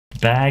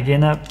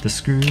Bagging up the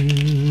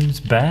screws,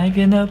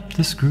 bagging up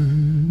the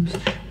screws.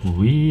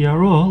 We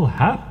are all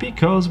happy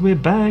 'cause we're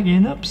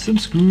bagging up some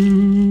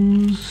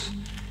screws.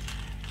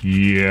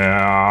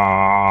 Yeah.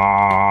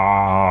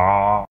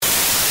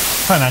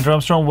 Hi, I'm Andrew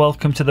Armstrong.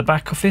 Welcome to the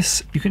back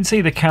office. You can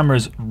see the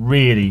camera's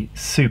really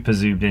super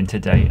zoomed in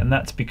today, and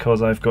that's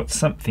because I've got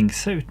something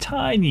so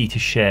tiny to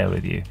share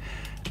with you,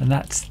 and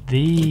that's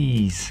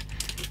these.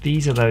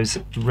 These are those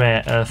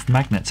rare earth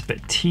magnets,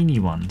 but teeny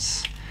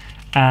ones.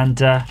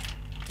 And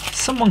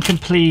someone can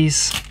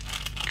please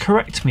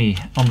correct me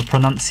on the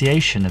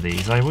pronunciation of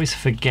these. I always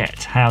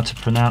forget how to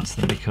pronounce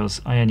them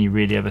because I only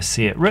really ever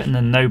see it written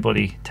and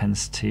nobody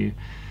tends to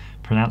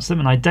pronounce them,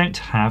 and I don't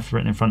have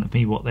written in front of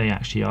me what they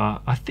actually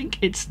are. I think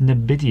it's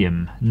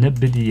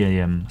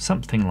Neodymium,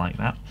 something like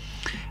that.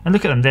 And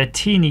look at them, they're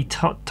teeny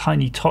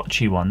tiny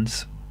touchy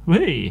ones.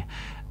 Whee!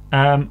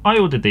 I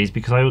ordered these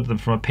because I ordered them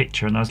from a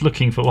picture, and I was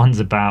looking for ones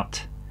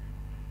about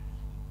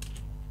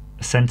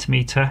a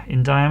centimetre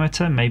in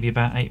diameter, maybe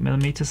about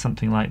 8mm,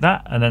 something like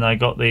that. And then I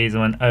got these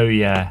and went, oh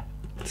yeah,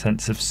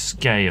 sense of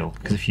scale,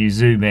 because if you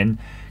zoom in,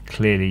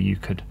 clearly you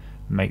could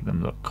make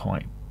them look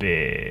quite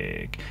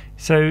big.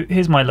 So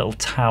here's my little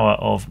tower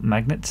of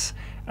magnets,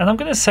 and I'm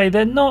going to say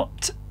they're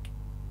not,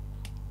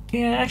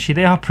 yeah, actually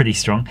they are pretty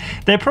strong.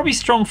 They're probably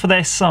strong for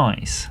their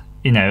size,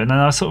 you know, and then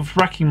I was sort of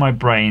racking my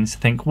brains to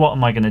think, what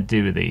am I going to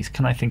do with these?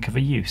 Can I think of a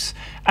use?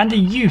 And a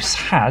use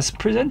has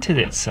presented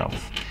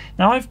itself.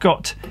 Now I've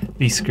got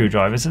these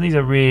screwdrivers, and these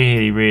are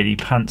really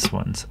pants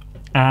ones,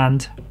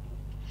 and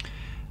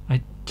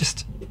I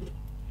just,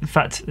 in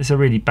fact, it's a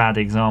really bad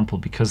example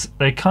because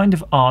they kind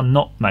of are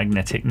not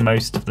magnetic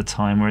most of the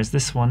time, whereas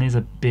this one is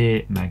a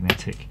bit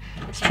magnetic.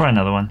 Let's try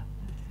another one.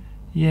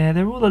 Yeah,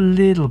 they're all a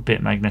little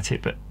bit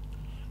magnetic, but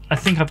I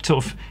think I'm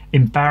sort of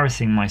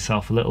embarrassing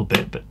myself a little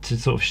bit, but to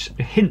sort of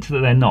hint that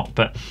they're not,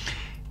 but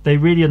they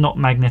really are not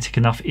magnetic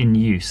enough in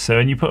use. So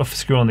when you put a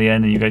screw on the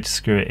end and you go to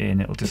screw it in,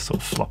 it'll just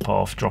sort of flop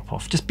off, drop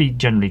off, just be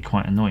generally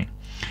quite annoying.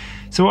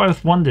 So what I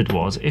wondered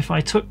was, if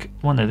I took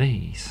one of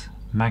these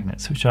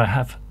magnets, which I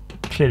have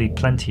clearly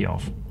plenty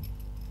of,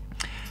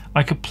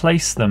 I could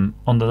place them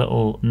on the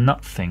little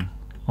nut thing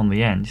on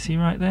the end. You see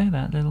right there,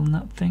 that little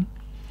nut thing?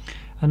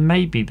 And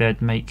maybe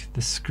they'd make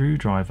the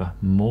screwdriver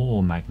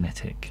more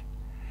magnetic.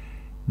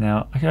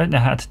 Now, I don't know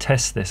how to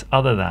test this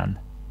other than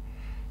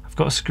I've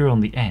got a screw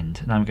on the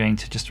end and I'm going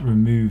to just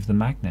remove the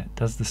magnet.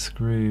 Does the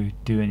screw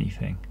do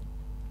anything?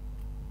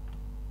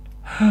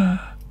 No,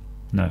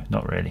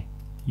 not really.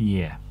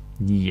 Yeah.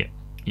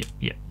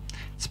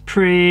 It's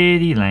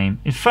pretty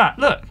lame. In fact,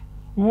 look.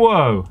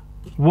 Whoa.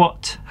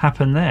 What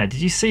happened there? Did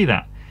you see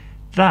that?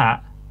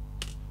 That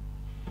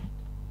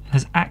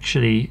has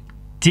actually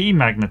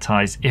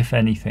demagnetized, if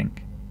anything,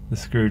 the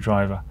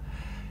screwdriver.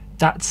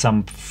 That's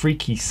some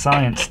freaky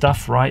science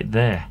stuff right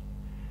there.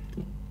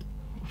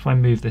 If I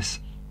move this.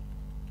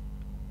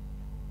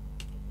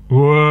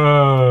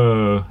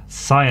 Whoa,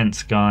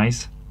 science,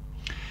 guys.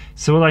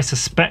 So what I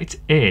suspect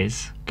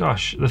is,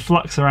 gosh, the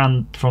flux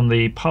around from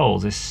the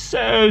poles is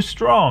so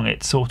strong,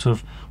 it's sort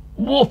of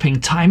warping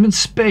time and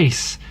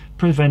space,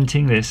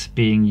 preventing this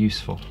being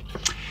useful.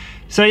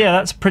 So yeah,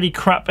 that's a pretty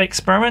crap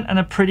experiment and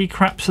a pretty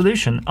crap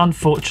solution.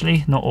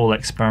 Unfortunately, not all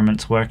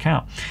experiments work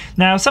out.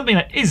 Now, something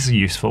that is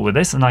useful with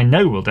this, and I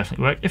know will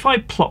definitely work, if I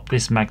plop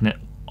this magnet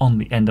on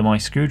the end of my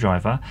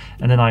screwdriver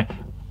and then I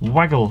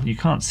waggle, you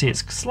can't see,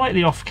 it's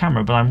slightly off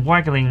camera, but I'm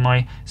waggling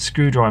my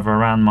screwdriver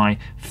around my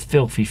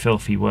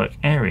filthy work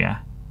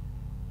area,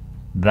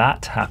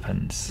 that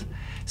happens.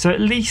 So at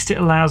least it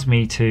allows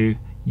me to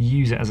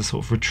use it as a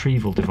sort of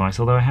retrieval device,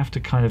 although I have to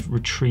kind of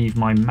retrieve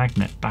my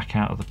magnet back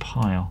out of the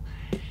pile.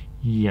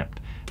 Yep,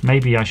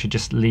 maybe I should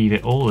just leave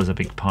it all as a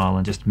big pile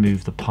and just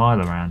move the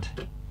pile around.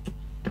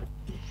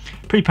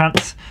 Pretty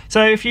pants.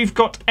 So if you've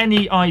got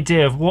any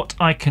idea of what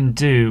I can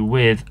do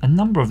with a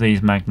number of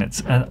these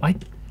magnets, and I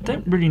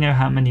don't really know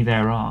how many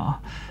there are,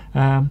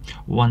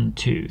 1,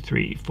 2,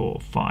 3, 4,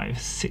 5,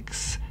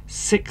 6,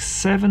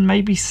 7,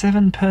 maybe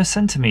 7 per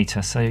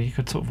centimetre, so you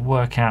could sort of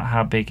work out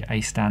how big a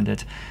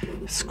standard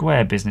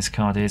square business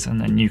card is,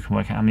 and then you can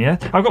work out how many.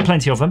 I've got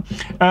plenty of them.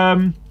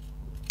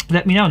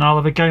 Let me know and I'll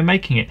have a go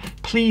making it.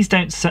 Please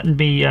don't send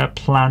me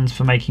plans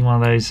for making one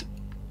of those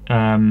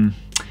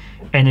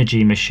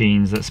energy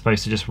machines that's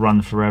supposed to just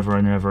run forever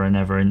and ever and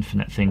ever,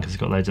 infinite thing, because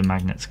it's got loads of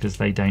magnets, because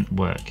they don't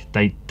work.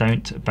 They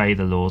don't obey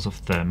the laws of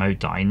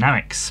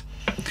thermodynamics.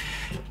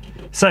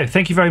 So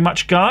thank you very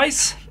much,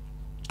 guys.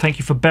 Thank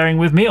you for bearing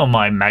with me on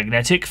my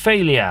magnetic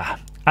failure.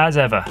 As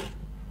ever,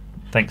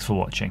 thanks for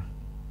watching.